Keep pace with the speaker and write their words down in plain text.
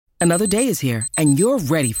Another day is here, and you're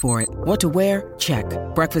ready for it. What to wear? Check.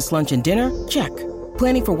 Breakfast, lunch, and dinner? Check.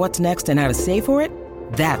 Planning for what's next and how to save for it?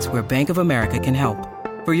 That's where Bank of America can help.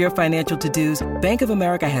 For your financial to-dos, Bank of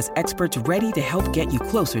America has experts ready to help get you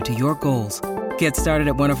closer to your goals. Get started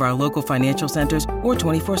at one of our local financial centers or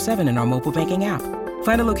 24/7 in our mobile banking app.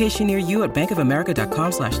 Find a location near you at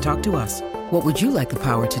bankofamerica.com/talktous. What would you like the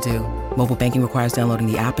power to do? Mobile banking requires downloading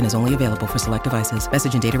the app and is only available for select devices.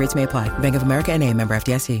 Message and data rates may apply. Bank of America N.A., member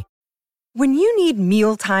FDIC. When you need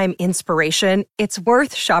mealtime inspiration, it's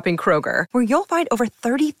worth shopping Kroger, where you'll find over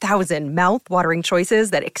 30,000 mouth-watering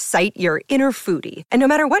choices that excite your inner foodie. And no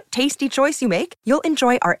matter what tasty choice you make, you'll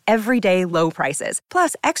enjoy our everyday low prices,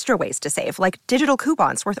 plus extra ways to save, like digital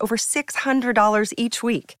coupons worth over $600 each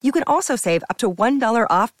week. You can also save up to $1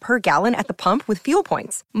 off per gallon at the pump with fuel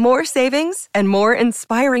points. More savings and more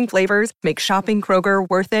inspiring flavors make shopping Kroger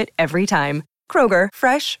worth it every time. Kroger,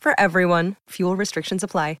 fresh for everyone. Fuel restrictions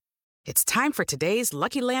apply. It's time for today's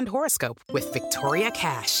Lucky Land horoscope with Victoria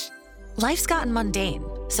Cash. Life's gotten mundane,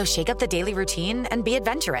 so shake up the daily routine and be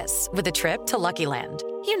adventurous with a trip to Lucky Land.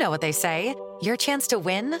 You know what they say, your chance to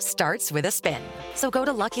win starts with a spin. So go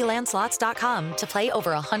to LuckyLandSlots.com to play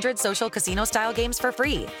over 100 social casino-style games for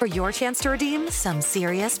free for your chance to redeem some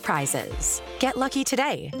serious prizes. Get lucky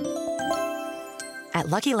today at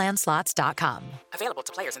LuckyLandSlots.com. Available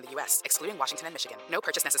to players in the U.S., excluding Washington and Michigan. No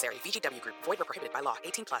purchase necessary. VGW Group. Void where prohibited by law.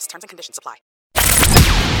 18+. Terms and conditions apply.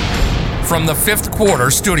 From the Fifth Quarter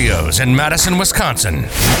Studios in Madison, Wisconsin,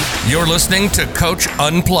 you're listening to Coach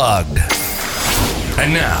Unplugged.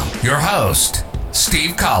 And now, your host,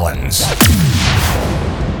 Steve Collins.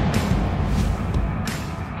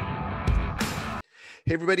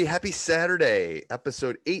 Hey, everybody. Happy Saturday.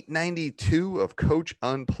 Episode 892 of Coach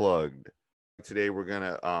Unplugged. Today, we're going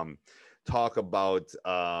to talk about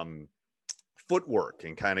footwork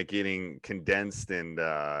and kind of getting condensed and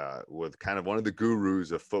with kind of one of the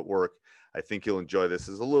gurus of footwork. I think you'll enjoy this.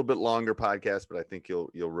 It's a little bit longer podcast, but I think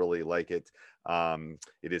you'll really like it.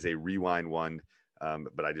 It is a rewind one,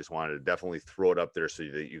 but I just wanted to definitely throw it up there so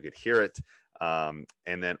that you could hear it. And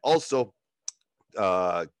then also,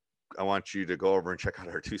 I want you to go over and check out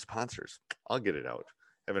our two sponsors. I'll get it out.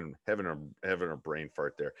 Having a brain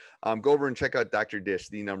fart there. Go over and check out Dr. Dish,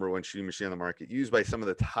 the #1 shooting machine on the market, used by some of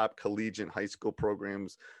the top collegiate high school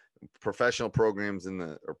programs, professional programs in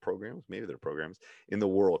the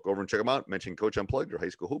world. Go over and check them out. Mention Coach Unplugged or High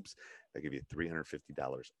School Hoops. They'll give you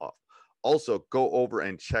 $350 off. Also, go over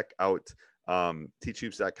and check out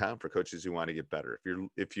teachhoops.com for coaches who want to get better.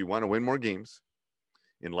 If you want to win more games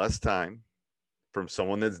in less time from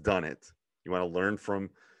someone that's done it, you want to learn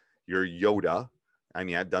from your Yoda. I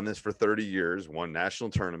mean, I've done this for 30 years, won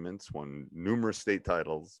national tournaments, won numerous state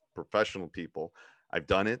titles, professional people. I've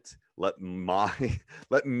done it. Let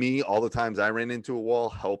me, all the times I ran into a wall,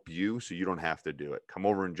 help you so you don't have to do it. Come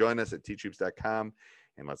over and join us at teachhoops.com,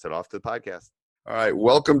 and let's head off to the podcast. All right,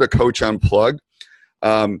 welcome to Coach Unplugged.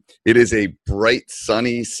 It is a bright,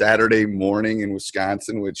 sunny Saturday morning in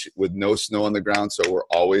Wisconsin, which with no snow on the ground, so we're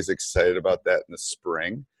always excited about that in the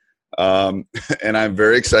spring. And I'm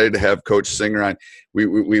very excited to have Coach Singer on.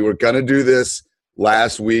 We were going to do this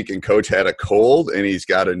last week, and Coach had a cold, and he's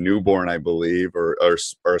got a newborn, I believe, or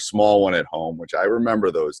a small one at home, which I remember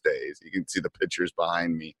those days. You can see the pictures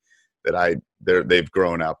behind me that they've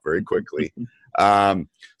grown up very quickly. So I'm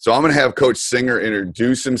going to have Coach Singer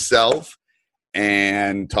introduce himself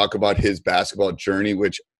and talk about his basketball journey,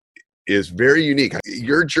 which is very unique.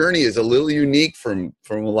 Your journey is a little unique from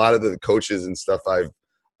a lot of the coaches and stuff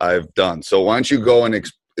I've done. So why don't you go and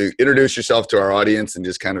introduce yourself to our audience and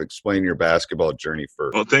just kind of explain your basketball journey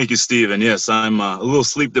first. Well, thank you, Steve. And yes, I'm a little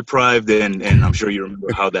sleep deprived, and I'm sure you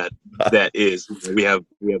remember how that is. We have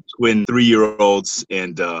twin 3-year-olds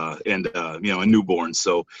and a newborn.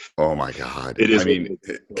 So oh my God, it is. I mean,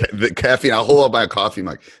 the caffeine. I'll hold up my coffee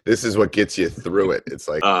mug. This is what gets you through it. It's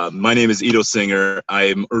like my name is Ido Singer.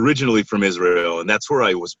 I'm originally from Israel, and that's where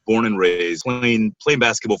I was born and raised. Playing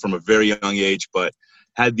basketball from a very young age, but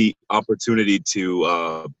had the opportunity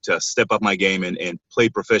to step up my game and play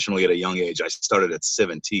professionally at a young age. I started at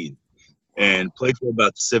 17 and played for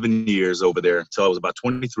about 7 years over there until I was about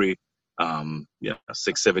 23.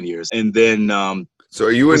 6-7 years. And then so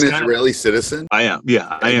are you an Israeli citizen? I am.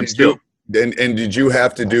 Yeah, I am still. And did you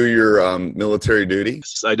have to do your military duty?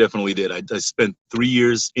 Yes, I definitely did. I spent 3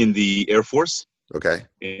 years in the Air Force. Okay.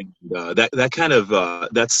 And that kind of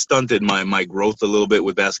that stunted my growth a little bit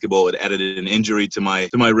with basketball. It added an injury to my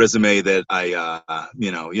resume that I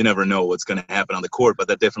you never know what's going to happen on the court, but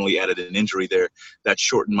that definitely added an injury there that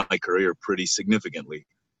shortened my career pretty significantly.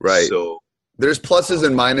 Right. So There's pluses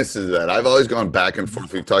and minuses to that. I've always gone back and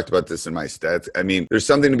forth. We've talked about this in my stats. I mean, there's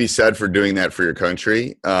something to be said for doing that for your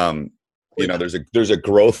country. You know, there's a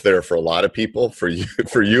growth there for a lot of people. For you,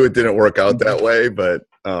 it didn't work out that way, but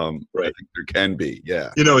I think there can be.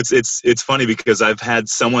 Yeah. You know, it's funny because I've had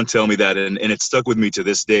someone tell me that, and it stuck with me to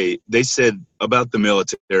this day. They said about the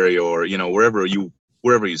military, or you know, wherever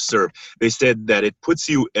you serve, they said that it puts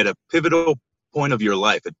you at a pivotal point of your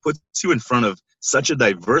life. It puts you in front of such a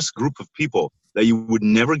diverse group of people that you would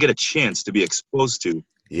never get a chance to be exposed to.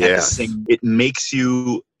 Yes. It makes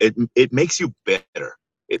you better.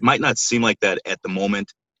 It might not seem like that at the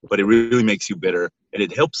moment, but it really makes you better. And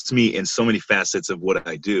it helps me in so many facets of what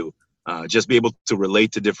I do. Just be able to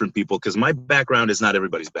relate to different people, because my background is not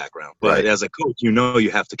everybody's background. But as a coach, you know, you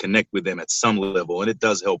have to connect with them at some level, and it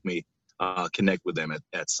does help me connect with them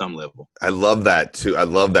at some level. I love that too. I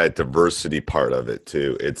love that diversity part of it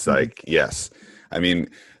too. It's like, yes. I mean,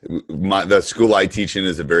 the school I teach in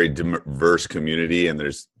is a very diverse community, and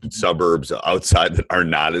there's suburbs outside that are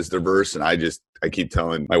not as diverse. And I keep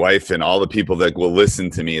telling my wife and all the people that will listen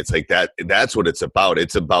to me, it's like that's what it's about.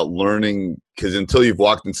 It's about learning, because until you've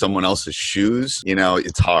walked in someone else's shoes, you know,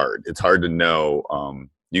 it's hard. It's hard to know.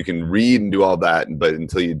 You can read and do all that, but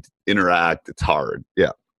until you interact, it's hard.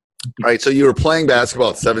 Yeah. All right. So you were playing basketball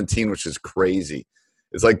at 17, which is crazy.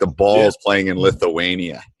 It's like the balls playing in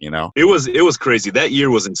Lithuania, you know? It was crazy. That year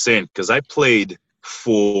was insane because I played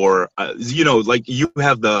for, you know, like you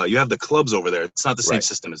have the clubs over there. It's not the same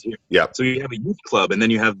system as here. Yeah. So you have a youth club, and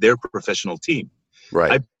then you have their professional team.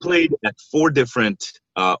 Right. I played at 4 different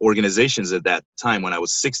organizations at that time when I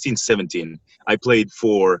was 16, 17. I played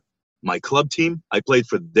for my club team. I played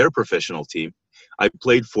for their professional team. I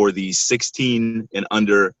played for the 16 and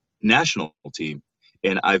under national team.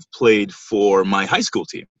 And I've played for my high school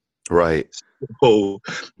team. Right. So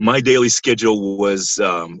my daily schedule was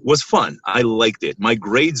fun. I liked it. My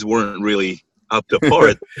grades weren't really up to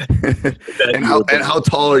par. And how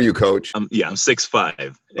tall are you, Coach? I'm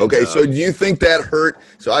 6'5". Okay, so do you think that hurt?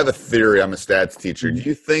 So I have a theory. I'm a stats teacher. Do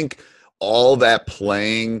you think all that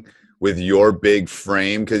playing with your big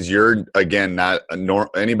frame, because you're, again, not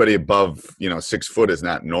anybody above 6 foot is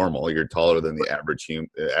not normal. You're taller than the average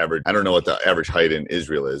average. I don't know what the average height in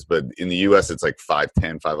Israel is, but in the U.S. it's like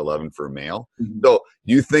 5'10", 5'11" for a male. So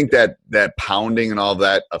you think that pounding and all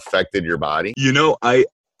that affected your body? You know, I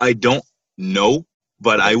don't know,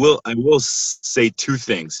 but I will say 2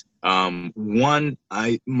 things. One,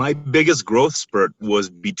 my biggest growth spurt was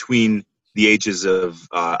between the ages of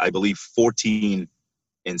I believe 14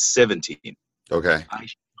 and 17. Okay. I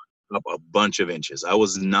shot up a bunch of inches. I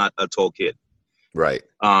was not a tall kid. Right.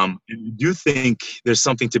 I do think there's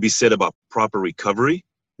something to be said about proper recovery.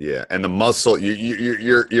 Yeah, and the muscle,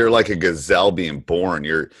 you're like a gazelle being born.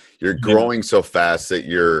 You're growing so fast that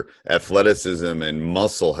your athleticism and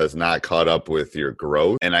muscle has not caught up with your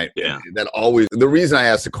growth. And the reason I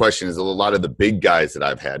asked the question is a lot of the big guys that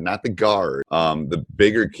I've had, not the guard, the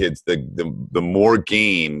bigger kids, the more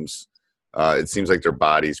games, it seems like their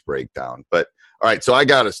bodies break down. But all right, so I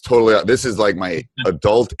got us totally. This is like my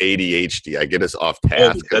adult ADHD. I get us off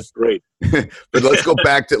task. Oh, that's great. But let's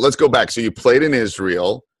go back. So you played in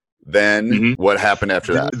Israel. Then what happened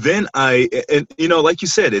after that? Then like you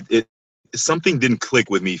said, it something didn't click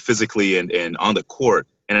with me physically and on the court.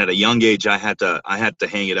 And at a young age, I had to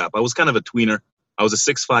hang it up. I was kind of a tweener. I was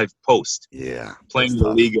a 6'5" post. Yeah, playing in the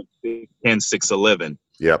league of 6'10", 6'11".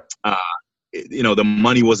 Yep. The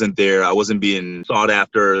money wasn't there. I wasn't being sought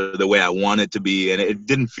after the way I wanted to be, and it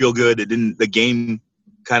didn't feel good. The game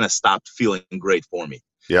kind of stopped feeling great for me.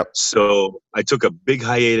 Yep. So I took a big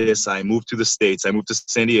hiatus. I moved to the States. I moved to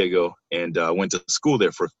San Diego and went to school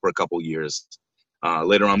there for a couple years.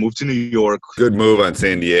 Later on, moved to New York. Good move on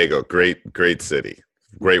San Diego. Great city.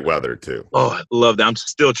 Great weather too. Oh, I love that. I'm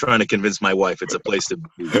still trying to convince my wife it's a place to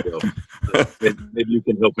be. So maybe you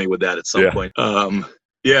can help me with that at some point.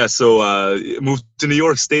 So moved to New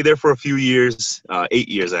York, stayed there for a few years, 8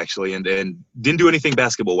 years actually, and didn't do anything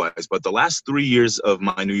basketball-wise. But the last 3 years of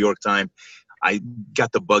my New York time, I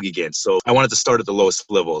got the bug again. So I wanted to start at the lowest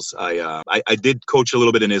levels. I did coach a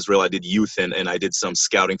little bit in Israel. I did youth and I did some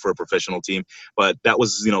scouting for a professional team. But that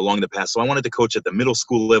was, long in the past. So I wanted to coach at the middle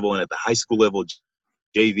school level and at the high school level,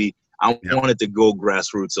 JV. I wanted to go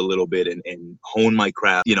grassroots a little bit and hone my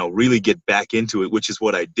craft, really get back into it, which is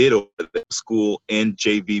what I did over the school and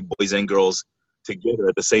JV, boys and girls, together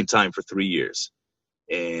at the same time for 3 years.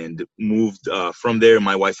 And moved from there,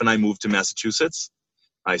 my wife and I moved to Massachusetts.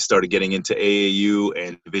 I started getting into AAU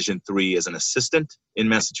and Division III as an assistant in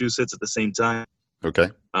Massachusetts at the same time. Okay.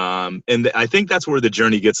 And I think that's where the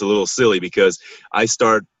journey gets a little silly because I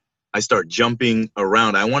start I start jumping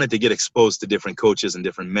around. I wanted to get exposed to different coaches and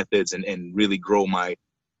different methods and really grow my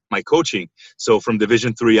coaching. So from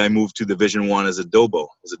Division III, I moved to Division I as a DOBO,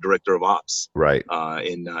 as a director of ops, Right.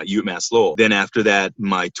 in UMass Lowell. Then after that,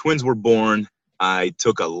 my twins were born. I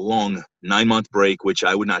took a long 9-month break, which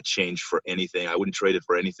I would not change for anything. I wouldn't trade it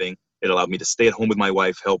for anything. It allowed me to stay at home with my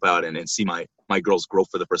wife, help out, and see my girls grow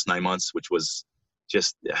for the first 9 months, which was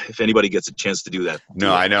just, if anybody gets a chance to do that.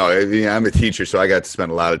 No, I know. I mean, I'm a teacher, so I got to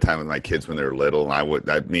spend a lot of time with my kids when they were little.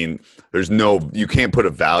 And you can't put a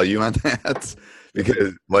value on that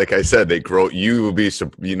because, like I said, they grow. You will be,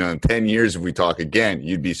 in 10 years, if we talk again,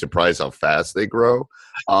 you'd be surprised how fast they grow.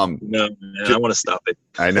 No, man, I want to stop it.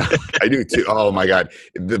 I know. I do too. Oh my God.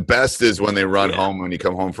 The best is when they run home, when you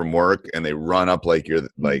come home from work and they run up like you're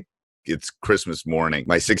like, it's Christmas morning.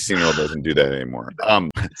 My 16-year-old doesn't do that anymore.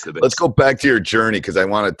 Let's go back to your journey because I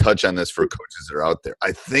want to touch on this for coaches that are out there.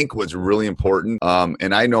 I think what's really important,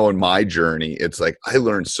 and I know in my journey, it's like I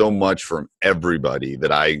learned so much from everybody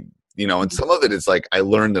that and some of it is like I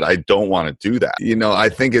learned that I don't want to do that. I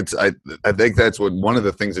think I think that's what one of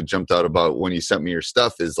the things that jumped out about when you sent me your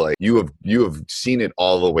stuff is like you have seen it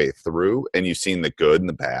all the way through and you've seen the good and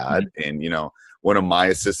the bad. And one of my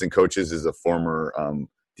assistant coaches is a former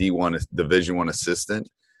D1 Division I assistant,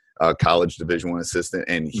 college Division I assistant,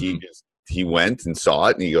 and he went and saw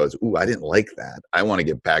it and he goes, "Ooh, I didn't like that. I want to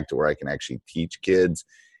get back to where I can actually teach kids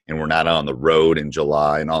and we're not on the road in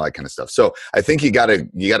July and all that kind of stuff." So I think you gotta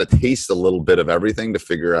taste a little bit of everything to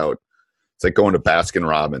figure out. It's like going to Baskin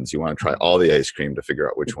Robbins. You want to try all the ice cream to figure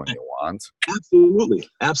out which one you want. Absolutely.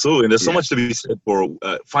 And there's so much to be said for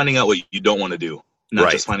finding out what you don't want to do. Not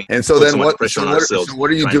just finding. And so then what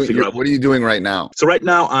are you doing? What are you doing right now? So right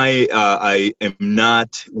now I am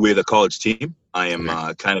not with a college team. I am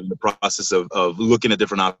kind of in the process of looking at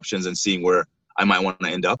different options and seeing where I might want to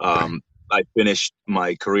end up. I finished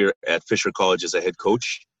my career at Fisher College as a head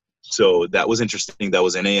coach. So that was interesting. That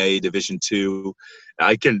was NAIA Division II.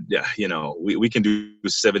 I can, we can do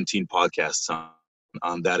 17 podcasts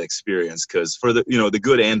on that experience because for the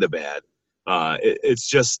good and the bad, it's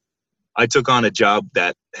just, I took on a job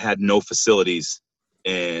that had no facilities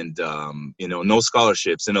and, no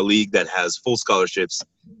scholarships in a league that has full scholarships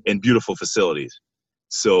and beautiful facilities.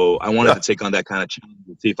 So I wanted to take on that kind of challenge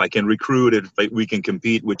and see if I can recruit, if we can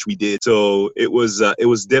compete, which we did. So it was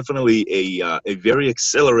definitely a very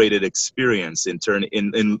accelerated experience in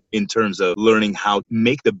terms of learning how to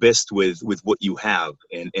make the best with what you have.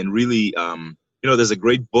 And really, there's a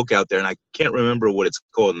great book out there and I can't remember what it's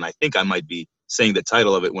called. And I think I might be saying the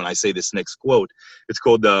title of it when I say this next quote. It's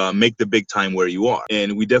called Make the Big Time Where You Are.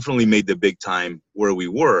 And we definitely made the big time where we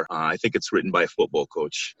were. I think it's written by a football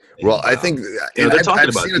coach. Well, I think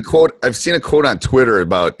I've seen a quote on Twitter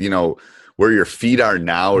about, where your feet are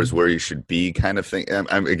now is where you should be kind of thing.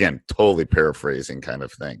 I'm again, totally paraphrasing kind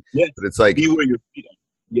of thing. Yeah. But it's like, be where your feet are.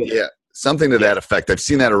 Yeah. Something to that effect. I've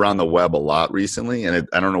seen that around the web a lot recently and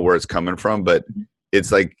I don't know where it's coming from, but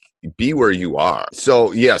it's like, be where you are. So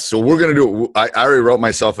we're going to do, I already wrote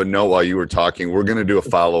myself a note while you were talking. We're going to do a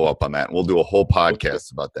follow-up on that. And we'll do a whole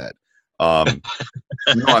podcast about that.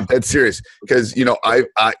 No, I'm dead serious because, I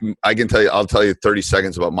can tell you, I'll tell you 30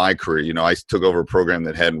 seconds about my career. I took over a program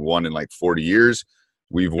that hadn't won in like 40 years.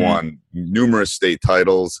 We've won numerous state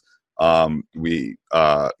titles. I've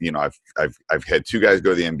had 2 guys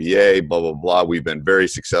go to the NBA, blah, blah, blah. We've been very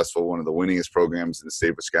successful, one of the winningest programs in the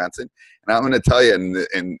state of Wisconsin. And I'm going to tell you,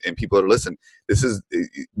 and people that are listening, this is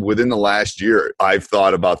within the last year, I've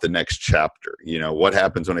thought about the next chapter. What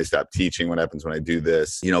happens when I stop teaching? What happens when I do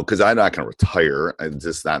this? Because I'm not going to retire.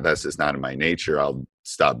 That's just not in my nature. I'll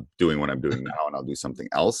stop doing what I'm doing now and I'll do something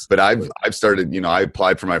else. But I've started, I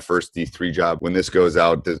applied for my first D3 job. When this goes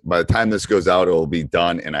out, by the time this goes out, it'll be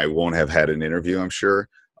done and I won't have had an interview, I'm sure.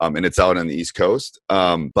 And it's out on the East Coast.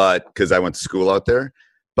 But because I went to school out there.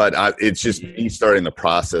 But it's just me starting the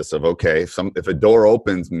process of, okay, if a door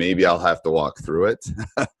opens, maybe I'll have to walk through it.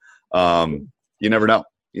 You never know.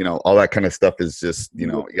 All that kind of stuff is just, you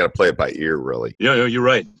got to play it by ear, really. Yeah, you're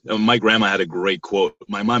right. My grandma had a great quote.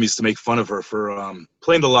 My mom used to make fun of her for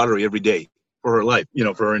playing the lottery every day for her life,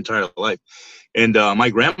 for her entire life. And my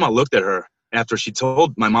grandma looked at her after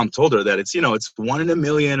my mom told her that it's 1 in a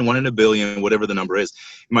million, 1 in a billion, whatever the number is.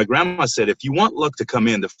 And my grandma said, if you want luck to come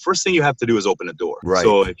in, the first thing you have to do is open a door. Right.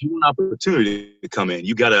 So if you want an opportunity to come in,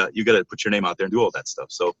 you gotta put your name out there and do all that stuff.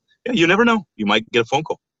 So yeah, you never know. You might get a phone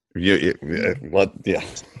call. Yeah.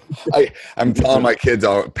 I'm telling my kids,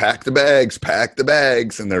 "Oh, pack the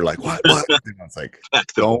bags," and they're like, "What?" And I was like,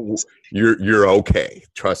 "Don't. You're okay.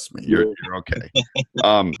 Trust me. You're okay."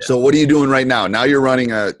 So what are you doing right now? Now you're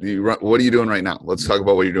running what are you doing right now? Let's talk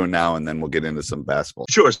about what you're doing now, and then we'll get into some basketball.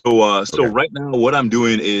 Sure. So right now, what I'm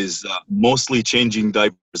doing is mostly changing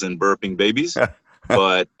diapers and burping babies.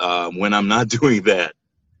 But when I'm not doing that,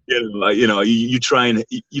 you try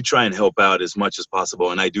and help out as much as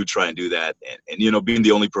possible, and I do try and do that. And being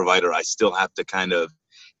the only provider, I still have to kind of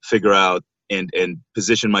figure out and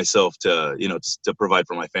position myself to provide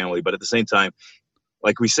for my family. But at the same time,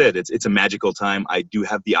 like we said, it's a magical time. I do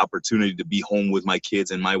have the opportunity to be home with my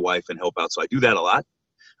kids and my wife and help out, so I do that a lot.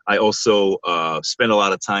 I also spend a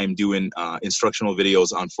lot of time doing instructional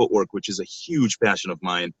videos on footwork, which is a huge passion of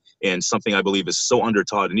mine and something I believe is so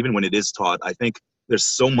undertaught. And even when it is taught, I think there's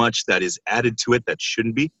so much that is added to it that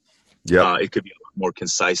shouldn't be. Yeah, it could be a lot more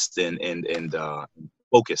concise and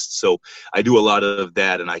focused. So I do a lot of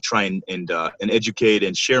that, and I try and educate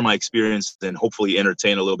and share my experience and hopefully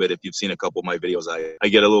entertain a little bit. If you've seen a couple of my videos, I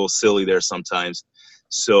get a little silly there sometimes.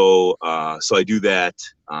 So I do that.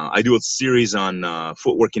 I do a series on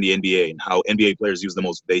footwork in the NBA and how NBA players use the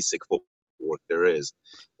most basic footwork there is.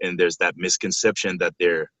 And there's that misconception that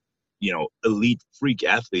they're, elite freak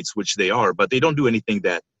athletes, which they are, but they don't do anything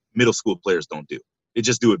that middle school players don't do. They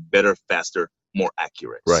just do it better, faster, more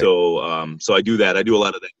accurate. Right. So I do that. I do a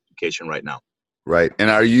lot of that education right now. Right. And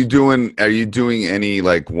are you doing any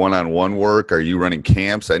like one-on-one work? Are you running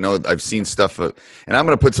camps? I know I've seen stuff, and I'm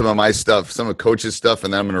going to put some of my stuff, some of Coach's stuff,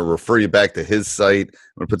 and then I'm going to refer you back to his site.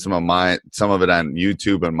 I'm going to put some of it on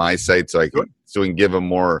YouTube on my site so we can give them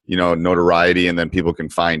more, notoriety, and then people can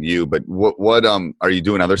find you. But what are you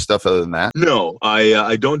doing other stuff other than that? No,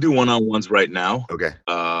 I don't do one-on-ones right now. Okay.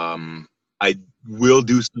 I will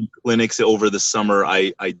do some clinics over the summer.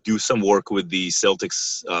 I do some work with the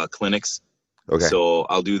Celtics clinics. Okay. So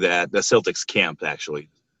I'll do that. The Celtics camp, actually.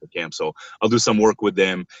 The camp. So I'll do some work with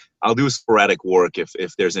them. I'll do sporadic work if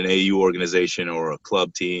there's an AU organization or a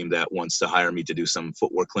club team that wants to hire me to do some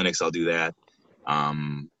footwork clinics. I'll do that.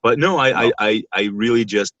 But no, I really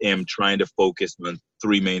just am trying to focus on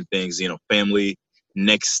three main things. Family,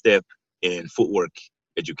 next step, and footwork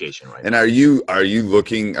education. Right. And are you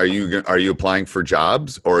applying for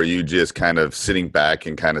jobs, or are you just kind of sitting back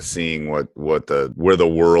and kind of seeing where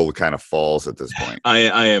the world kind of falls at this point? I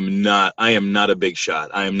am not a big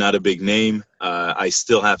shot. I am not a big name. I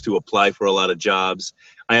still have to apply for a lot of jobs.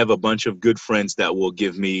 I have a bunch of good friends that will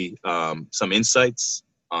give me some insights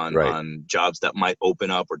on jobs that might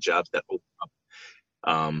open up or jobs that open up.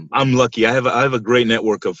 I'm lucky. I have a great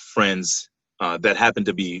network of friends that happen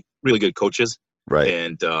to be really good coaches. Right.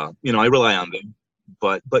 And, I rely on them.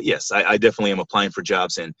 But yes, I definitely am applying for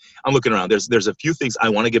jobs, and I'm looking around. There's a few things. I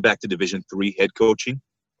want to get back to Division III head coaching.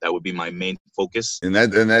 That would be my main focus. And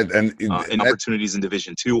opportunities in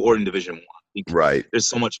Division II or in Division I. Right. There's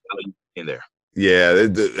so much value in there. Yeah,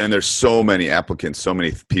 and there's so many applicants, so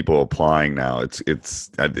many people applying now.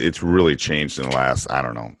 It's really changed in the last,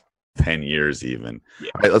 10 years even. Yeah.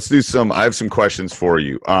 All right, let's do I have some questions for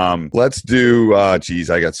you. Let's do, I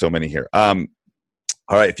got so many here.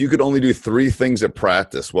 All right, if you could only do three things at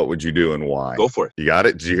practice, what would you do and why? Go for it. You got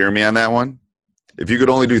it? Did you hear me on that one? If you could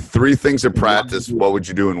only do three things at practice, what would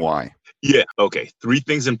you do and why? Yeah, okay. Three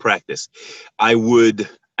things in practice. I would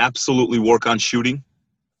absolutely work on shooting.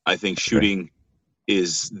 I think shooting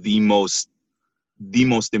is the most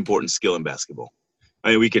important skill in basketball.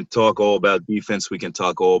 I mean, we can talk all about defense. We can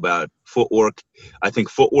talk all about footwork. I think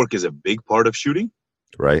footwork is a big part of shooting.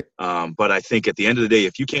 Right. But I think at the end of the day,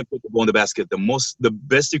 if you can't put the ball in the basket, the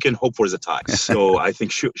best you can hope for is a tie. So I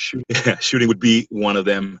think shooting would be one of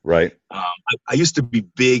them. Right. I used to be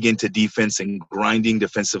big into defense and grinding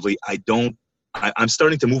defensively. I'm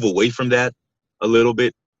starting to move away from that a little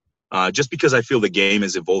bit, just because I feel the game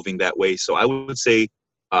is evolving that way. So I would say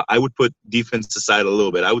I would put defense aside a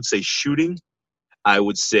little bit. I would say shooting. I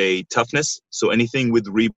would say toughness. So anything with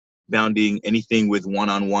rebounding, anything with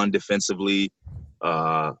one-on-one defensively.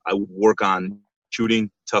 I would work on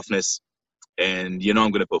shooting, toughness, and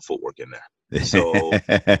I'm going to put footwork in there. So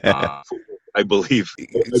I believe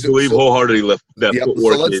wholeheartedly that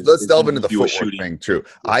footwork. So let's delve into the footwork thing too.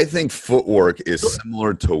 I think footwork is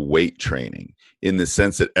similar to weight training in the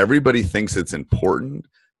sense that everybody thinks it's important,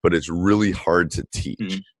 but it's really hard to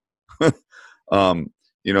teach. Mm-hmm.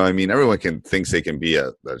 Everyone thinks they can be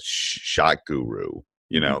a shot guru.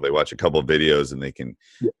 They watch a couple of videos and they can,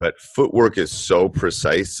 but footwork is so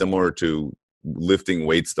precise, similar to lifting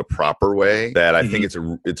weights the proper way, that I think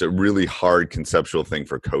it's a really hard conceptual thing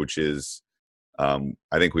for coaches. I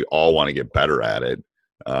think we all want to get better at it.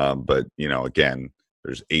 But again,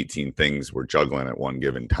 there's 18 things we're juggling at one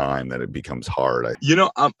given time that it becomes hard.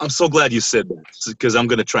 I'm so glad you said that, because I'm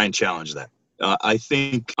going to try and challenge that. I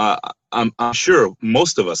think I'm sure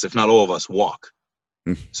most of us, if not all of us, walk.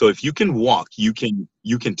 So if you can walk, you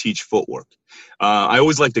can teach footwork. I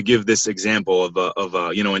always like to give this example of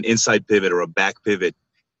an inside pivot or a back pivot.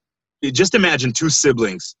 Just imagine two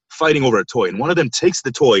siblings fighting over a toy, and one of them takes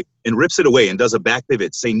the toy and rips it away and does a back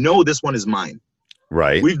pivot, saying, "No, this one is mine."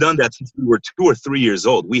 Right. We've done that since we were 2 or 3 years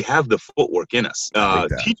old. We have the footwork in us.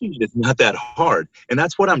 Teaching it is not that hard, and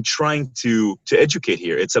that's what I'm trying to educate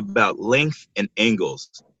here. It's about length and angles.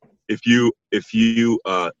 If you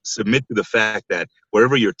submit to the fact that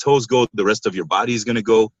wherever your toes go, the rest of your body is going to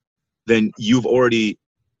go, then you already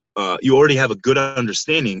have a good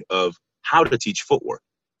understanding of how to teach footwork.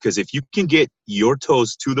 Because if you can get your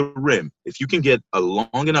toes to the rim, if you can get a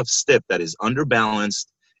long enough step that is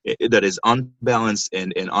unbalanced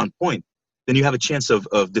and on point, then you have a chance of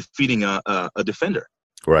defeating a defender.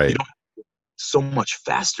 Right. You don't have to go so much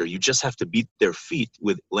faster. You just have to beat their feet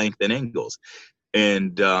with length and angles.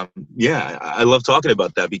 And I love talking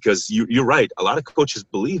about that, because you're right. A lot of coaches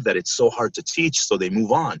believe that it's so hard to teach, so they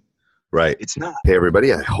move on. Right. It's not. Hey,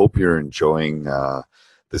 everybody. I hope you're enjoying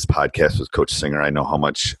this podcast with Coach Singer. I know how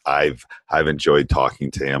much I've enjoyed talking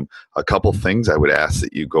to him. A couple things I would ask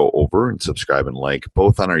that you go over and subscribe and like,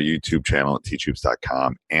 both on our YouTube channel at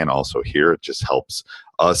teachhoops.com and also here. It just helps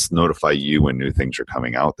us notify you when new things are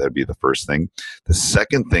coming out. That'd be the first thing. The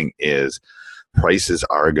second thing is prices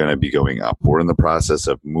are going to be going up. We're in the process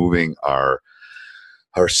of moving our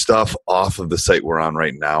stuff off of the site we're on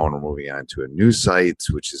right now, and we're moving on to a new site,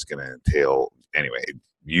 which is going to entail, anyway,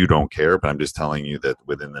 you don't care, but I'm just telling you that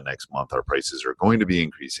within the next month, our prices are going to be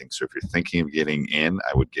increasing. So if you're thinking of getting in,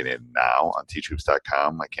 I would get in now on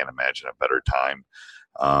teachhoops.com. I can't imagine a better time.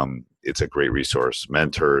 It's a great resource,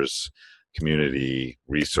 mentors, community,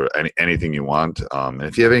 resource, anything you want. And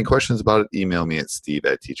if you have any questions about it, email me at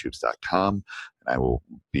steve@teachhoops.com. And I will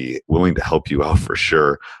be willing to help you out for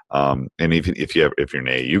sure. And even if you're an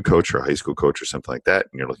AAU coach or a high school coach or something like that,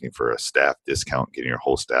 and you're looking for a staff discount, getting your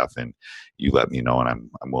whole staff in, you let me know, and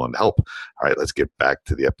I'm willing to help. All right, let's get back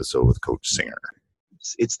to the episode with Coach Singer.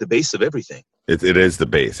 It's the base of everything. It is the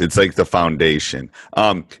base. It's like the foundation.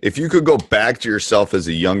 If you could go back to yourself as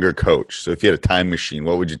a younger coach, so if you had a time machine,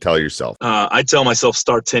 what would you tell yourself? I'd tell myself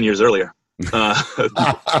start 10 years earlier. No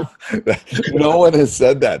one has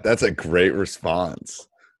said that. That's a great response.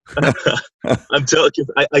 I'm telling you,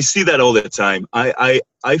 I see that all the time. I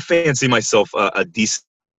fancy myself a decent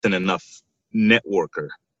enough networker,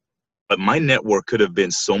 but my network could have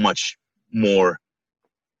been so much more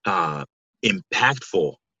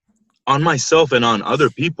impactful on myself and on other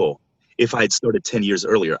people if I had started 10 years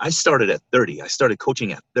earlier. I started at 30. I started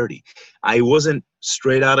coaching at 30. I wasn't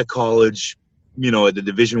straight out of college, at the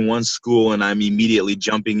Division I school, and I'm immediately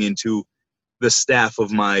jumping into the staff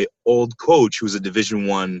of my old coach, who's a Division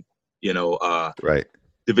I, right.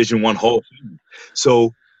 Division I Hall.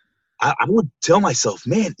 So I would tell myself,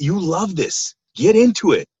 man, you love this. Get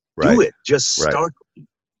into it. Right. Do it. Just start.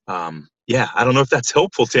 Right. I don't know if that's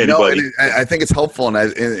helpful to anybody. I think it's helpful,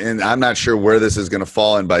 and I'm not sure where this is going to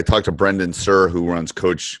fall in, but I talked to Brendan Sir, who runs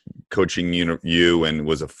Coaching U and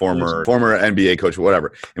was a former NBA coach,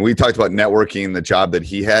 whatever. And we talked about networking, the job that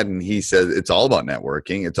he had, and he said it's all about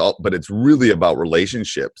networking. But it's really about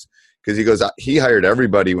relationships. Because he goes, he hired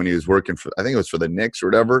everybody when he was working for, I think it was for the Knicks or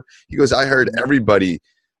whatever. He goes, I hired everybody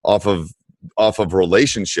off of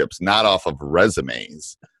relationships, not off of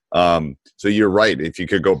resumes. So you're right. If you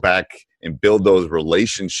could go back and build those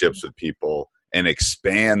relationships with people and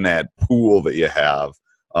expand that pool that you have,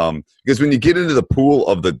 because when you get into the pool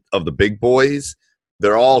of the big boys,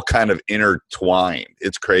 they're all kind of intertwined.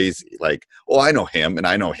 It's crazy. Like, oh, I know him, and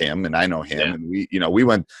I know him, and I know him, and we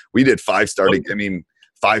did 5-star. I mean,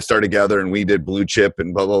 5-star together, and we did blue chip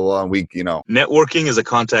and blah blah blah. And networking is a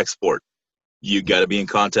contact sport. You got to be in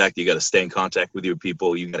contact. You got to stay in contact with your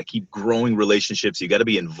people. You got to keep growing relationships. You got to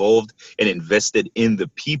be involved and invested in the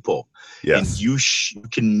people. Yes. And you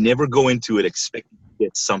can never go into it expecting to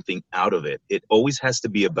get something out of it. It always has to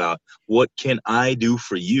be about, what can I do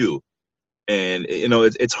for you? And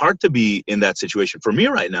it's hard to be in that situation. For me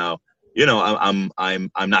right now, I'm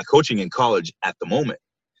not coaching in college at the moment,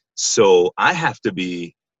 so I have to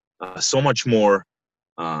be so much more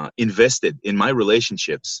invested in my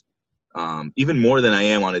relationships. Even more than I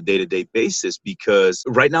am on a day-to-day basis, because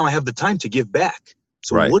right now I have the time to give back.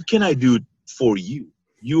 So What can I do for you?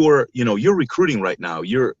 You're recruiting right now.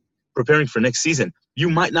 You're preparing for next season. You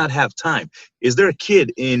might not have time. Is there a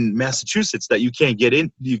kid in Massachusetts that you can't get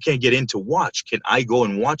in to watch? Can I go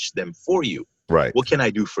and watch them for you? Right. What can I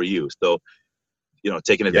do for you? So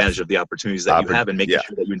taking advantage of the opportunities that you have and making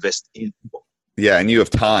sure that you invest in people. Yeah, and you have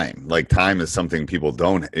time. Like, time is something people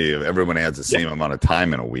don't. Everyone has the same amount of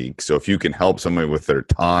time in a week. So if you can help somebody with their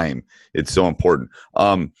time, it's so important.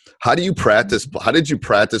 How do you practice? How did you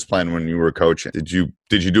practice plan when you were coaching? Did you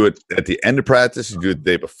do it at the end of practice? Did you do it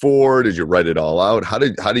the day before? Did you write it all out? How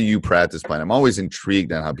do you practice plan? I'm always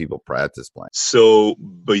intrigued on how people practice plan. So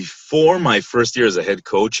before my first year as a head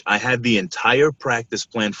coach, I had the entire practice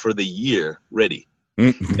plan for the year ready.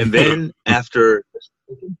 And then after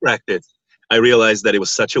practice, I realized that it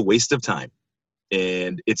was such a waste of time,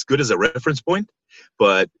 and it's good as a reference point,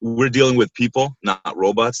 but we're dealing with people, not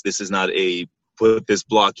robots. This is not a put this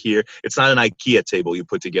block here. It's not an IKEA table you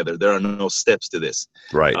put together. There are no steps to this.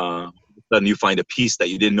 Right. Then you find a piece that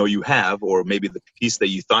you didn't know you have, or maybe the piece that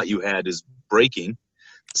you thought you had is breaking.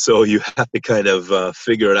 So you have to kind of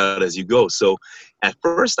figure it out as you go. So at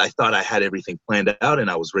first I thought I had everything planned out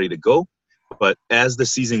and I was ready to go. But as the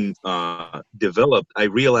season developed, I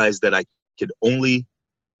realized that I could only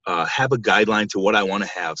have a guideline to what I want to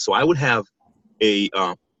have. So I would have a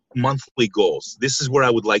monthly goals. This is where I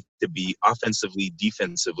would like to be offensively,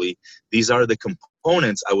 defensively. These are the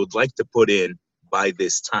components I would like to put in by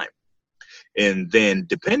this time. And then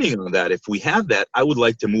depending on that, if we have that, I would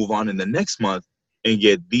like to move on in the next month and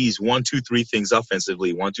get these 1, 2, 3 things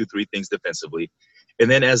offensively, 1, 2, 3 things defensively. And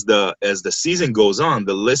then as the season goes on,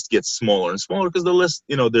 the list gets smaller and smaller because the list,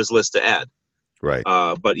 there's lists to add. Right.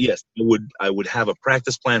 But yes, I would have a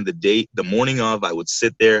practice plan the morning of. I would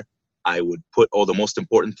sit there. I would put all the most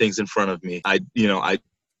important things in front of me. I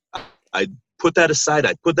put that aside.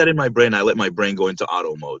 I put that in my brain. I let my brain go into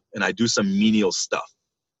auto mode, and I do some menial stuff,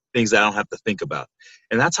 things that I don't have to think about.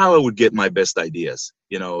 And that's how I would get my best ideas.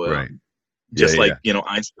 Right. Just like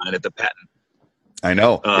Einstein at the patent. I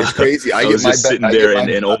know. It's crazy.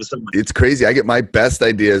 It's crazy. I get my best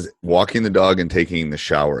ideas walking the dog and taking the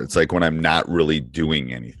shower. It's like when I'm not really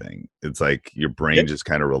doing anything. It's like your brain just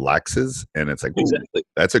kind of relaxes, and it's like, exactly.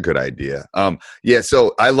 That's a good idea.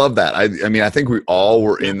 So I love that. I mean, I think we all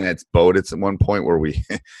were in that boat at one point where we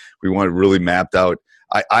want to really mapped out.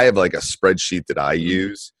 I have like a spreadsheet that I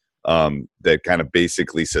use that kind of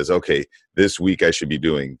basically says, okay, this week I should be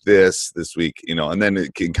doing this week, and then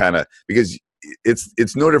it can kind of, because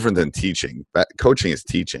it's no different than teaching. Coaching is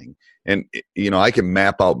teaching, and I can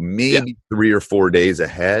map out maybe 3 or 4 days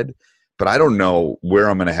ahead, but I don't know where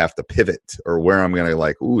I'm going to have to pivot or where I'm going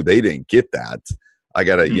to they didn't get that. I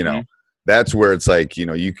got to, that's where it's like,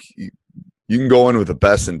 you can go in with the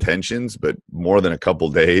best intentions, but more than a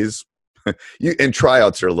couple days. And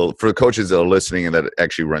tryouts are a little, for the coaches that are listening and that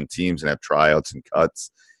actually run teams and have tryouts and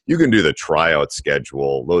cuts, you can do the tryout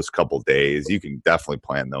schedule those couple days. You can definitely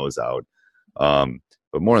plan those out.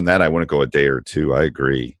 But more than that, I wouldn't go a day or two. I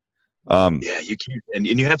agree. You can, and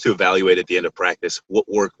you have to evaluate at the end of practice what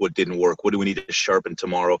worked, what didn't work, what do we need to sharpen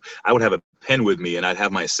tomorrow. I would have a pen with me, and I'd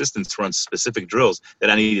have my assistants run specific drills that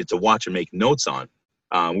I needed to watch and make notes on.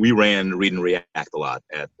 We ran Read and React a lot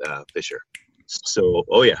at Fisher. So,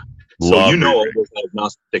 all those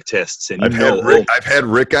diagnostic tests, and I've had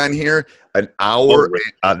Rick on here an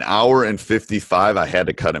hour and 55. I had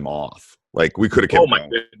to cut him off. Like, we could have kept going.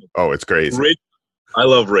 Goodness. Oh, it's crazy. Rick, I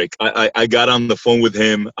love Rick. I got on the phone with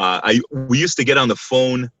him. We used to get on the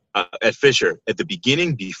phone at Fisher at the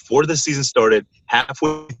beginning, before the season started,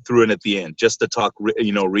 halfway through and at the end, just to talk,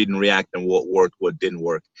 Read and React and what worked, what didn't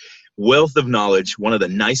work. Wealth of knowledge, one of the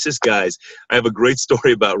nicest guys. I have a great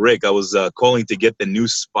story about Rick. I was calling to get the new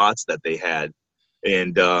spots that they had,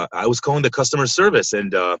 and I was calling the customer service,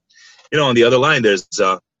 and on the other line there's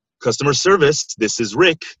customer service. This is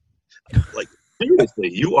Rick. Like, seriously,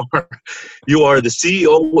 you are the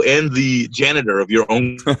CEO and the janitor of your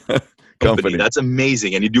own company. That's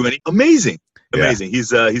amazing, and you do amazing.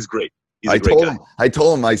 He's great. He's a great guy. I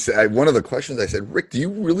told him, I said, one of the questions I said, Rick, do you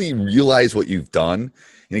really realize what you've done?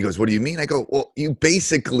 And he goes, what do you mean? I go, well, you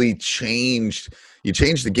basically changed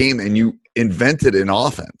the game and you invented an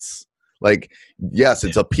offense. Like, yes,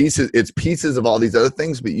 it's pieces of all these other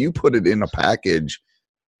things, but you put it in a package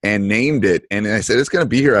and named it. And I said, it's going to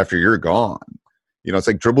be here after you're gone. It's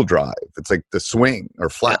like dribble drive. It's like the swing or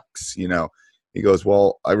flex, He goes,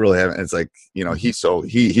 well, I really haven't. It's like,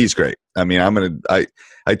 he's great. I mean,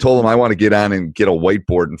 I told him I want to get on and get a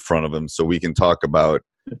whiteboard in front of him so we can talk about,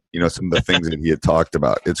 some of the things that he had talked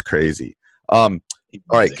about. It's crazy. All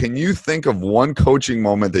right. Can you think of one coaching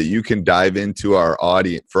moment that you can dive into our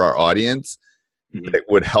audience that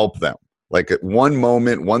would help them? Like, one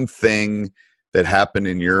moment, one thing that happened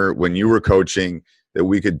when you were coaching that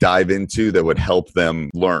we could dive into that would help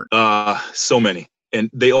them learn? So many. and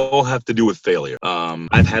they all have to do with failure.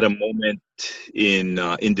 I've had a moment in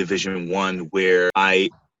Division I where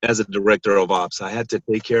as a director of ops, I had to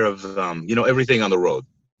take care of everything on the road.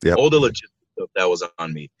 Yep. All the logistics stuff that was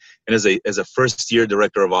on me. And as a first year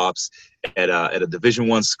director of ops at a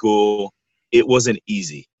Division I school, it wasn't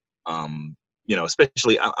easy.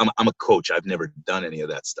 Especially I'm a coach. I've never done any of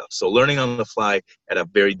that stuff. So learning on the fly at a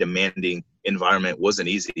very demanding environment wasn't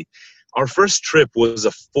easy. Our first trip was a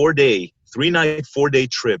 3-night, 4-day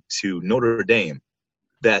trip to Notre Dame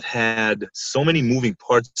that had so many moving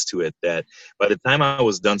parts to it that by the time I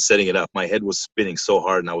was done setting it up, my head was spinning so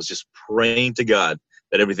hard, and I was just praying to God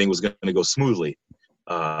that everything was going to go smoothly.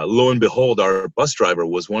 Lo and behold, our bus driver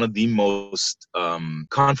was one of the most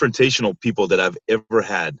confrontational people that I've ever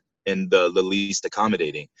had, and the least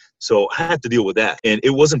accommodating. So I had to deal with that, and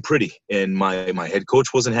it wasn't pretty. And my head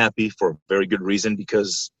coach wasn't happy for a very good reason,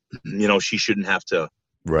 because she shouldn't have to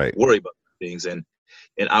worry about things, and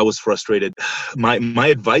I was frustrated. My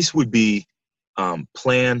advice would be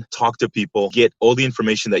plan, talk to people, get all the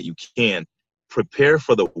information that you can, prepare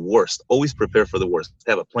for the worst. Always prepare for the worst.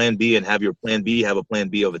 Have a plan B, and have your plan B have a plan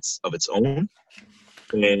B of its own.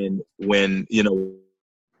 And when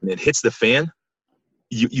it hits the fan,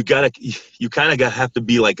 you kind of have to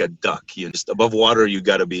be like a duck. Just above water, you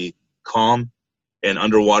got to be calm, and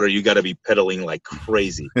underwater, you got to be pedaling like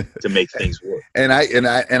crazy to make things work. And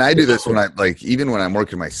I do this when even when I'm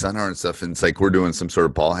working my sonar and stuff, and it's like we're doing some sort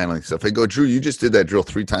of ball handling stuff. I go, Drew, you just did that drill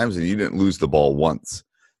 3 times and you didn't lose the ball once.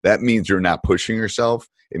 That means you're not pushing yourself.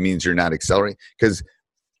 It means you're not accelerating, because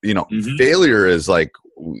failure is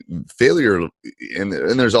failure, and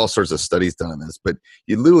there's all sorts of studies done on this, but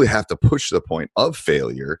you literally have to push the point of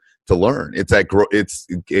failure to learn. It's that I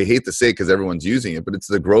hate to say it because everyone's using it, but it's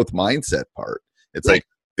the growth mindset part. It's like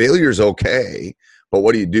failure's okay, but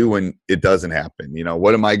what do you do when it doesn't happen?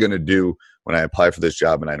 What am I going to do when I apply for this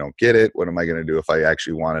job and I don't get it? What am I going to do if I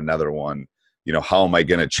actually want another one? How am I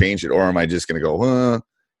going to change it? Or am I just going to go,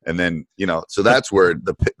 and then, so that's where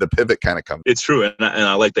the pivot kind of comes. It's true. And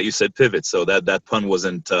I like that you said pivot. So that pun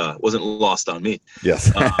wasn't lost on me.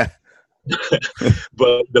 Yes. But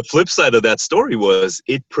the flip side of that story was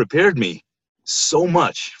it prepared me so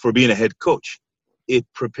much for being a head coach. It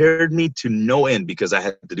prepared me to no end, because I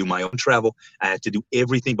had to do my own travel. I had to do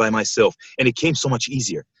everything by myself, and it came so much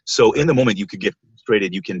easier. So in the moment, you could get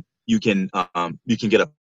frustrated. You can get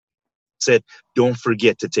upset. Don't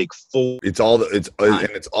forget to take full. It's all those.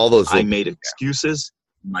 I made excuses.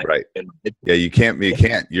 Yeah, you can't.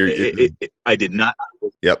 I did not.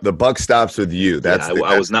 Yep, the buck stops with you.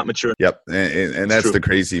 I was not mature. Yep, and that's true. The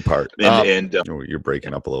crazy part. And you're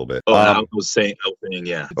breaking up a little bit. I was saying,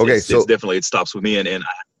 yeah. Okay, it's definitely, it stops with me, and I have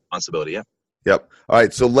responsibility. Yeah. Yep. All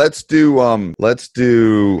right. So let's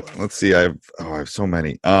see. I have so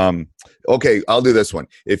many. Okay, I'll do this one.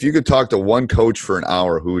 If you could talk to one coach for an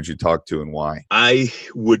hour, who would you talk to and why? I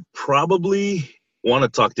would probably want to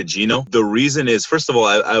talk to Gino. The reason is, first of all,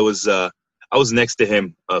 I was next to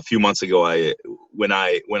him a few months ago. When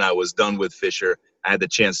I was done with Fisher, I had the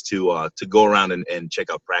chance to go around and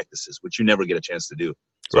check out practices, which you never get a chance to do.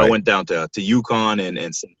 So I went down to UConn and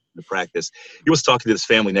the practice. He was talking to this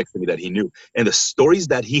family next to me that he knew, and the stories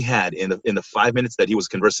that he had in the 5 minutes that he was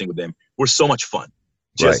conversing with them were so much fun.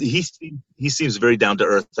 He seems very down to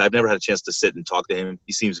earth. I've never had a chance to sit and talk to him.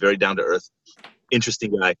 He seems very down to earth,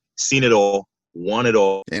 interesting guy, seen it all, won it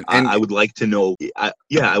all. And I would like to know. I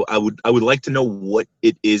would like to know what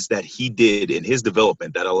it is that he did in his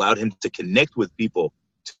development that allowed him to connect with people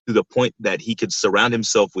to the point that he could surround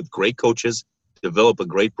himself with great coaches, develop a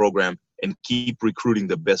great program, and keep recruiting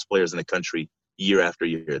the best players in the country year after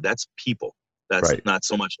year. That's people. That's not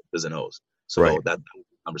so much X's and O's. So that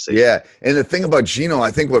conversation. Yeah, and the thing about Gino,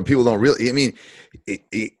 I think what people don't really,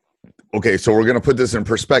 okay, so we're going to put this in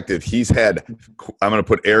perspective. He's had, I'm going to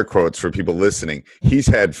put air quotes for people listening, he's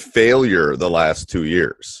had failure the last 2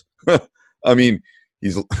 years. He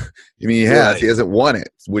hasn't won it,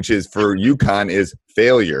 which is for UConn is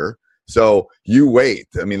failure. So you wait.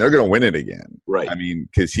 They're going to win it again. Right.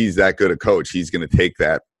 Because he's that good a coach. He's going to take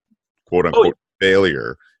that quote unquote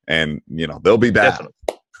failure, and they'll be back.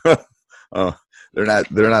 They're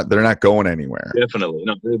not going anywhere. Definitely.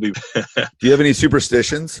 No, they'll be. Do you have any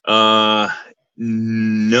superstitions? No,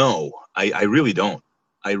 I really don't.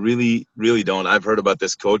 I really, really don't. I've heard about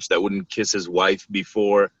this coach that wouldn't kiss his wife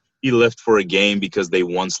before he left for a game because they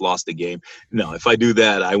once lost a game. No, if I do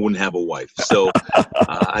that, I wouldn't have a wife. So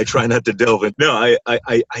I try not to delve in. No,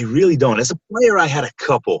 I really don't. As a player, I had a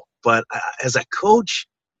couple, but as a coach,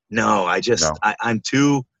 no. I'm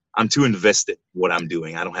too invested in what I'm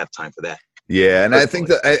doing. I don't have time for that. Yeah, and I think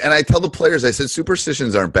that, and I tell the players, I said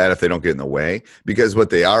superstitions aren't bad if they don't get in the way, because what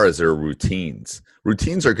they are is they're routines.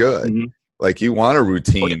 Routines are good. Mm-hmm. Like you want a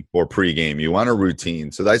routine for pregame, you want a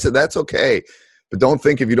routine. So I said that's okay, but don't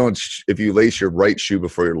think if you lace your right shoe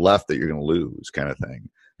before your left that you're going to lose, kind of thing.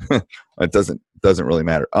 It doesn't really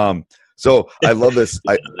matter. So I love this.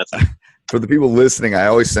 For the people listening, I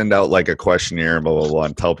always send out like a questionnaire, blah, blah, blah,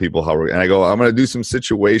 and tell people and I go, I'm going to do some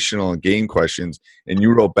situational and game questions. And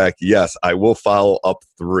you wrote back, yes, I will follow up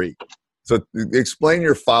 3. So explain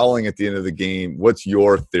your fouling at the end of the game. What's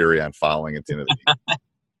your theory on fouling at the end of the game?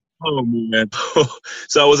 Oh, man.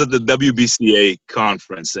 So I was at the WBCA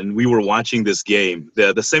conference, and we were watching this game,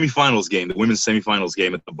 the semifinals game, the women's semifinals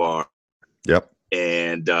game at the bar. Yep.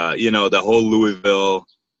 And, the whole Louisville,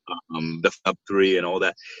 the up 3 and all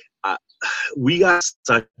that. We got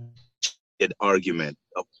such an argument,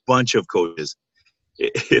 a bunch of coaches.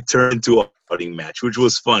 It turned into a fighting match, which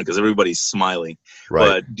was fun because everybody's smiling. Right.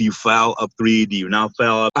 But do you foul up 3? Do you not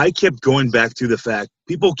foul up? I kept going back to the fact,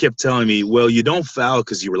 people kept telling me, well, you don't foul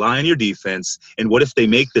because you rely on your defense. And what if they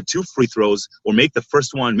make the 2 free throws or make the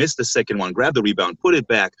first one, miss the second one, grab the rebound, put it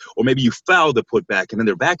back, or maybe you foul the put back and then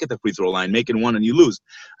they're back at the free throw line, making 1 and you lose.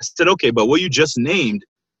 I said, okay, but what you just named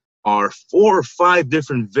are 4 or 5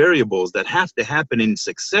 different variables that have to happen in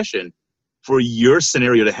succession for your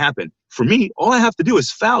scenario to happen. For me, all I have to do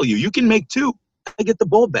is foul you. You can make 2. I get the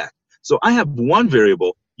ball back. So I have 1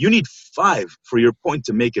 variable. You need 5 for your point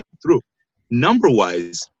to make it through.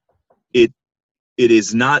 Number-wise, it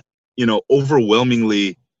is not,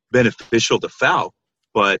 overwhelmingly beneficial to foul,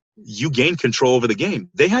 but you gain control over the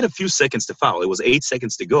game. They had a few seconds to foul. It was 8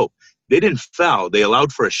 seconds to go. They didn't foul. They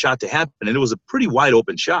allowed for a shot to happen, and it was a pretty wide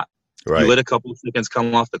open shot. Right. You let a couple of seconds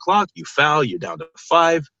come off the clock. You foul. You're down to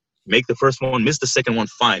 5. Make the first one, miss the second one,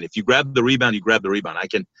 fine. If you grab the rebound, you grab the rebound.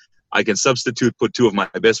 I can substitute, put 2 of my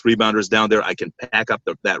best rebounders down there. I can pack up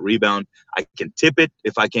that rebound. I can tip it.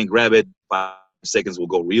 If I can't grab it, 5 seconds will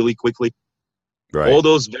go really quickly. Right. All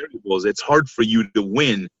those variables, it's hard for you to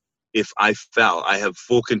win if I foul. I have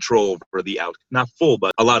full control over the outcome. Not full,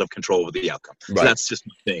 but a lot of control over the outcome. Right. So that's just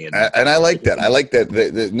my thing. And I like that. I like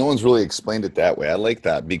that no one's really explained it that way. I like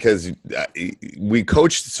that because we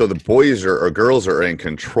coach so the boys or girls are in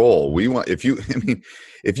control. We want you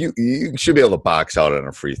should be able to box out on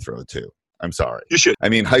a free throw too. I'm sorry. You should. I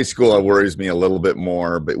mean, high school worries me a little bit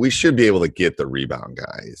more, but we should be able to get the rebound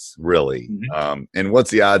guys, really. Mm-hmm. And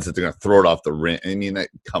what's the odds that they're going to throw it off the rim? I mean,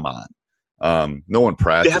 come on. No one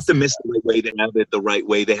practices. They have to miss the right way. They have it the right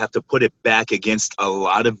way. They have to put it back against a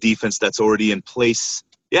lot of defense that's already in place.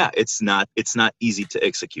 Yeah, it's not easy to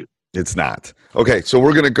execute. It's not. Okay, so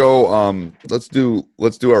we're gonna go. Let's do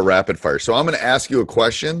our rapid fire. So I'm gonna ask you a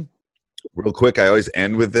question real quick. I always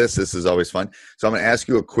end with this. This is always fun. So I'm gonna ask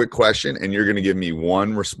you a quick question, and you're gonna give me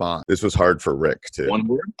 1 response. This was hard for Rick too. 1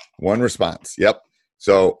 word. 1 response. Yep.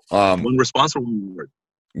 So 1 response or 1 word.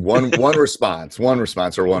 One response. 1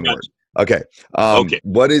 response or 1 word. Okay. Okay.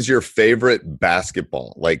 What is your favorite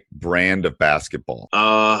basketball, like brand of basketball?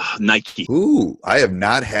 Nike. Ooh, I have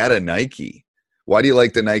not had a Nike. Why do you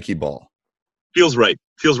like the Nike ball? Feels right.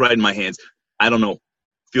 Feels right in my hands. I don't know.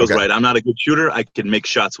 Feels right. I'm not a good shooter. I can make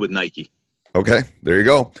shots with Nike. Okay. There you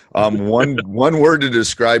go. One word to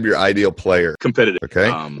describe your ideal player. Competitive.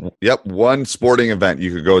 Okay. Yep. 1 sporting event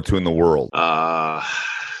you could go to in the world.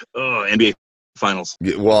 NBA Finals.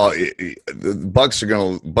 Well, the Bucks are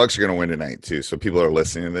gonna win tonight too. So people are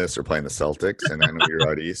listening to this are playing the Celtics, and I know you're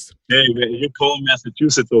out east. Hey, man, you're cold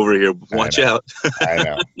Massachusetts over here. Watch out. I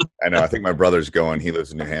know. I think my brother's going. He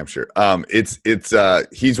lives in New Hampshire.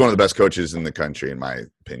 He's one of the best coaches in the country, in my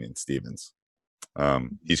opinion. Stevens.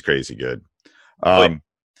 He's crazy good.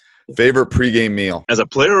 Favorite pregame meal as a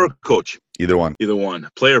player or coach? Either one.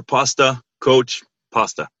 Player pasta. Coach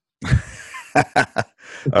pasta.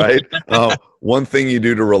 All right. 1 thing you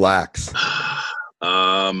do to relax.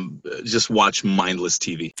 Just watch mindless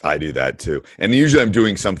TV. I do that too. And usually I'm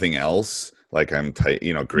doing something else, like I'm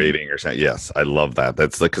grading or something. Yes, I love that.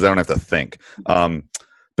 That's like, cause I don't have to think.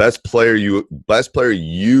 Best player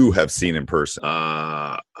you have seen in person.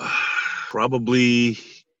 Probably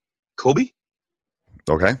Kobe.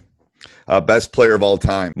 Okay. Best player of all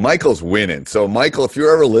time. Michael's winning. So, Michael, if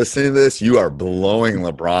you're ever listening to this, you are blowing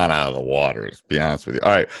LeBron out of the water. To be honest with you.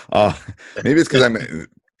 All right. Maybe it's because I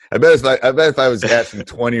bet if I was asking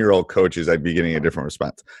 20-year-old coaches, I'd be getting a different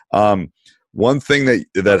response. 1 thing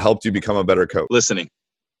that helped you become a better coach. Listening.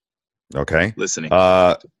 Okay. Listening.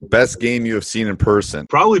 Best game you have seen in person.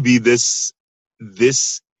 Probably be this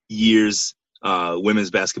year's women's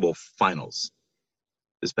basketball finals.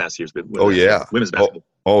 This past year's women's basketball.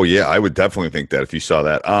 Oh yeah, I would definitely think that if you saw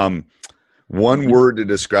that. One word to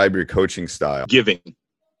describe your coaching style. Giving.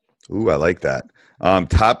 Ooh, I like that.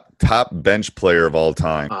 Top bench player of all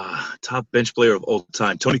time. Top bench player of all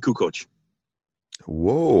time. Tony Kukoc.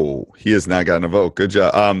 Whoa, he has not gotten a vote. Good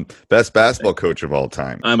job. Best basketball coach of all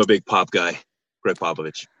time. I'm a big Pop guy. Greg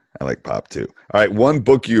Popovich. I like Pop too. All right, one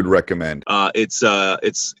book you'd recommend.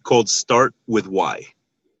 It's called Start with Why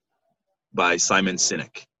by Simon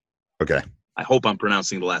Sinek. Okay. I hope I'm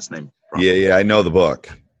pronouncing the last name properly. Yeah, I know the book.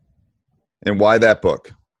 And why that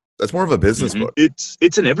book? That's more of a business book.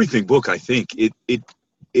 It's an everything book, I think.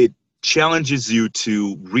 It challenges you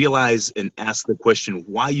to realize and ask the question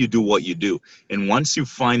why you do what you do. And once you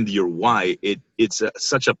find your why, it's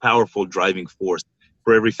such a powerful driving force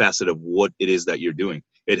for every facet of what it is that you're doing.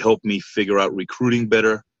 It helped me figure out recruiting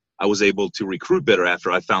better. I was able to recruit better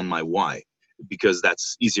after I found my why, because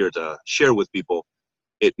that's easier to share with people.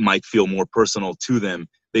 It might feel more personal to them.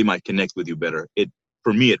 They might connect with you better.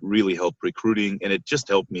 For me, it really helped recruiting, and it just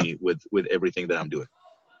helped me with everything that I'm doing.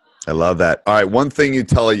 I love that. All right, one thing you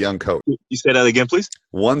tell a young coach. You say that again, please?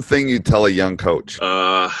 One thing you tell a young coach.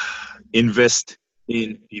 Invest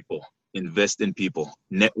in people. Invest in people.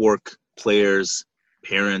 Network, players,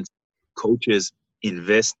 parents, coaches.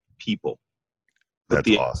 Invest people. That's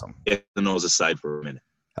awesome. Put the nose aside for a minute.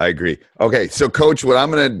 I agree. Okay, so Coach,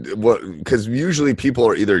 because usually people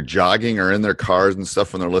are either jogging or in their cars and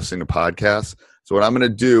stuff when they're listening to podcasts. So what I'm going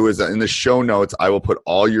to do is in the show notes, I will put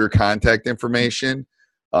all your contact information.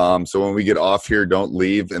 So when we get off here, don't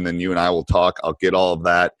leave, and then you and I will talk. I'll get all of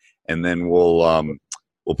that, and then we'll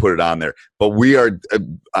put it on there. But we are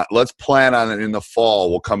let's plan on it in the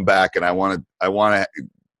fall. We'll come back, and I want to.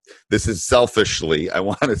 This is selfishly, I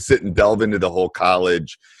want to sit and delve into the whole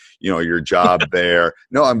college, your job there.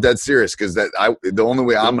 No, I'm dead serious, because the only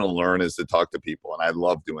way I'm going to learn is to talk to people, and I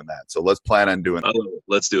love doing that. So let's plan on doing that.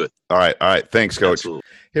 Let's do it. All right. Thanks, Coach. Absolutely.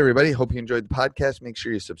 Hey, everybody. Hope you enjoyed the podcast. Make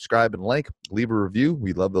sure you subscribe and like. Leave a review.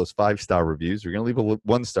 We love those 5-star reviews. You're going to leave a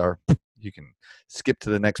 1-star. You can skip to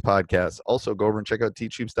the next podcast. Also, go over and check out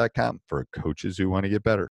teachhoops.com for coaches who want to get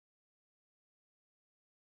better.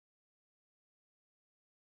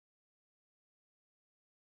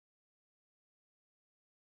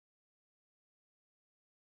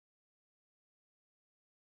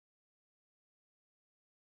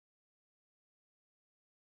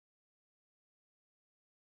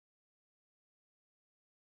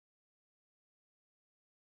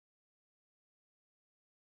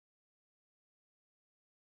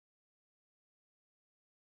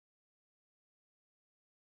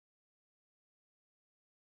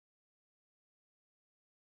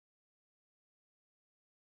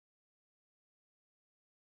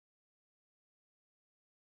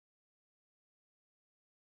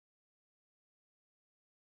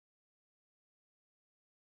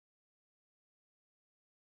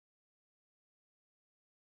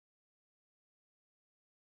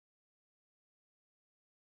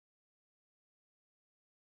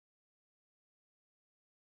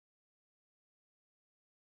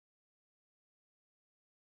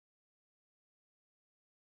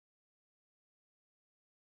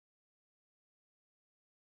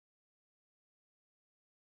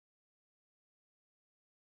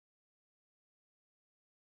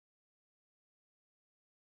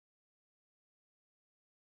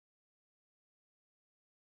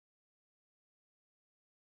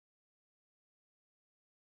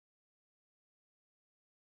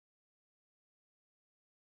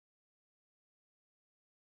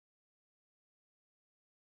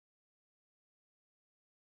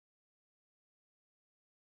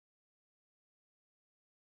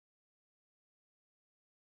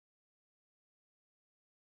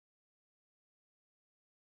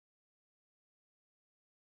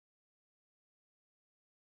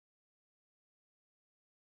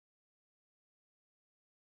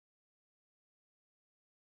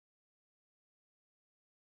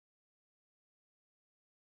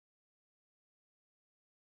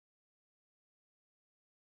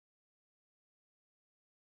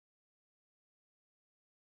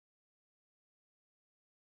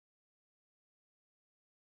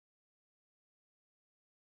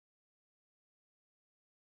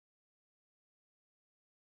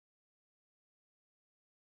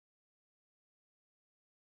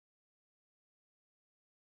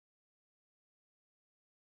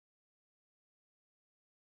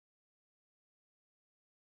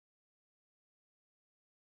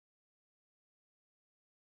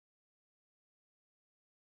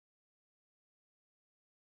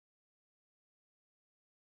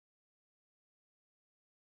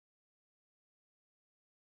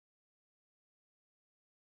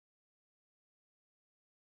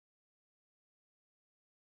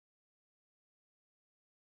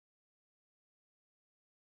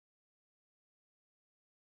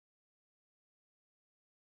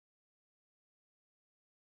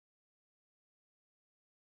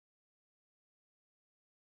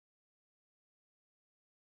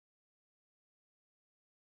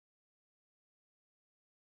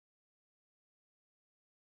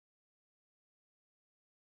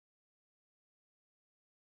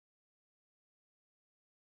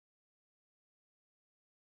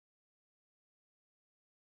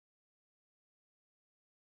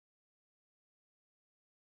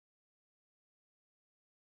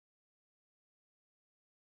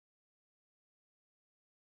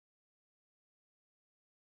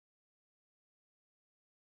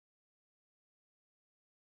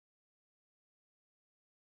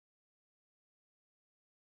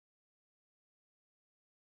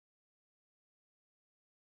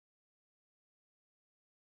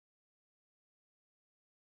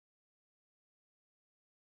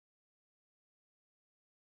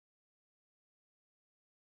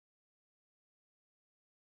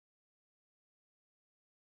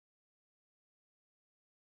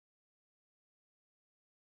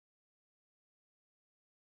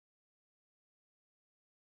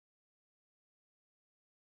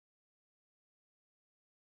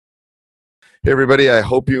 Hey, everybody. I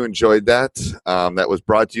hope you enjoyed that. That was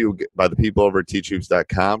brought to you by the people over at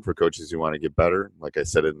teachhoops.com for coaches who want to get better. Like I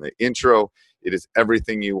said in the intro, it is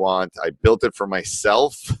everything you want. I built it for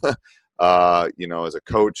myself. As a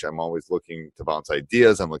coach, I'm always looking to bounce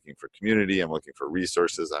ideas. I'm looking for community. I'm looking for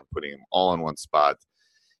resources. I'm putting them all in one spot.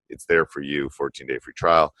 It's there for you, 14-day free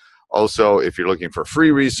trial. Also, if you're looking for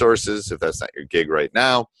free resources, if that's not your gig right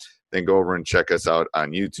now, then go over and check us out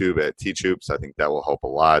on YouTube at Teach Hoops. I think that will help a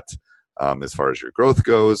lot as far as your growth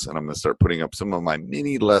goes. And I'm going to start putting up some of my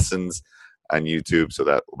mini lessons on YouTube, so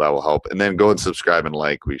that will help. And then go and subscribe and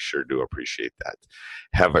like. We sure do appreciate that.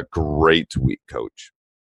 Have a great week, Coach.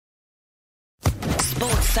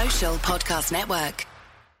 Sports Social Podcast Network.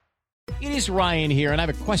 It is Ryan here, and I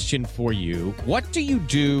have a question for you. What do you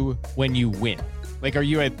do when you win? Like, are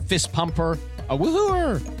you a fist pumper, a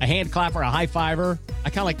woohooer, a hand clapper, a high fiver?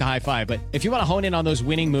 I kind of like the high five, but if you want to hone in on those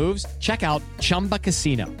winning moves, check out Chumba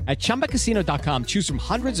Casino. At ChumbaCasino.com, choose from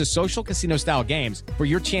hundreds of social casino-style games for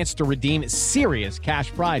your chance to redeem serious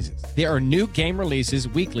cash prizes. There are new game releases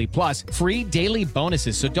weekly, plus free daily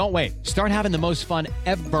bonuses, so don't wait. Start having the most fun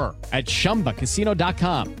ever at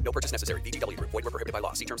ChumbaCasino.com. No purchase necessary. VGW Group. Void where prohibited by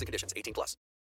law. See terms and conditions. 18+.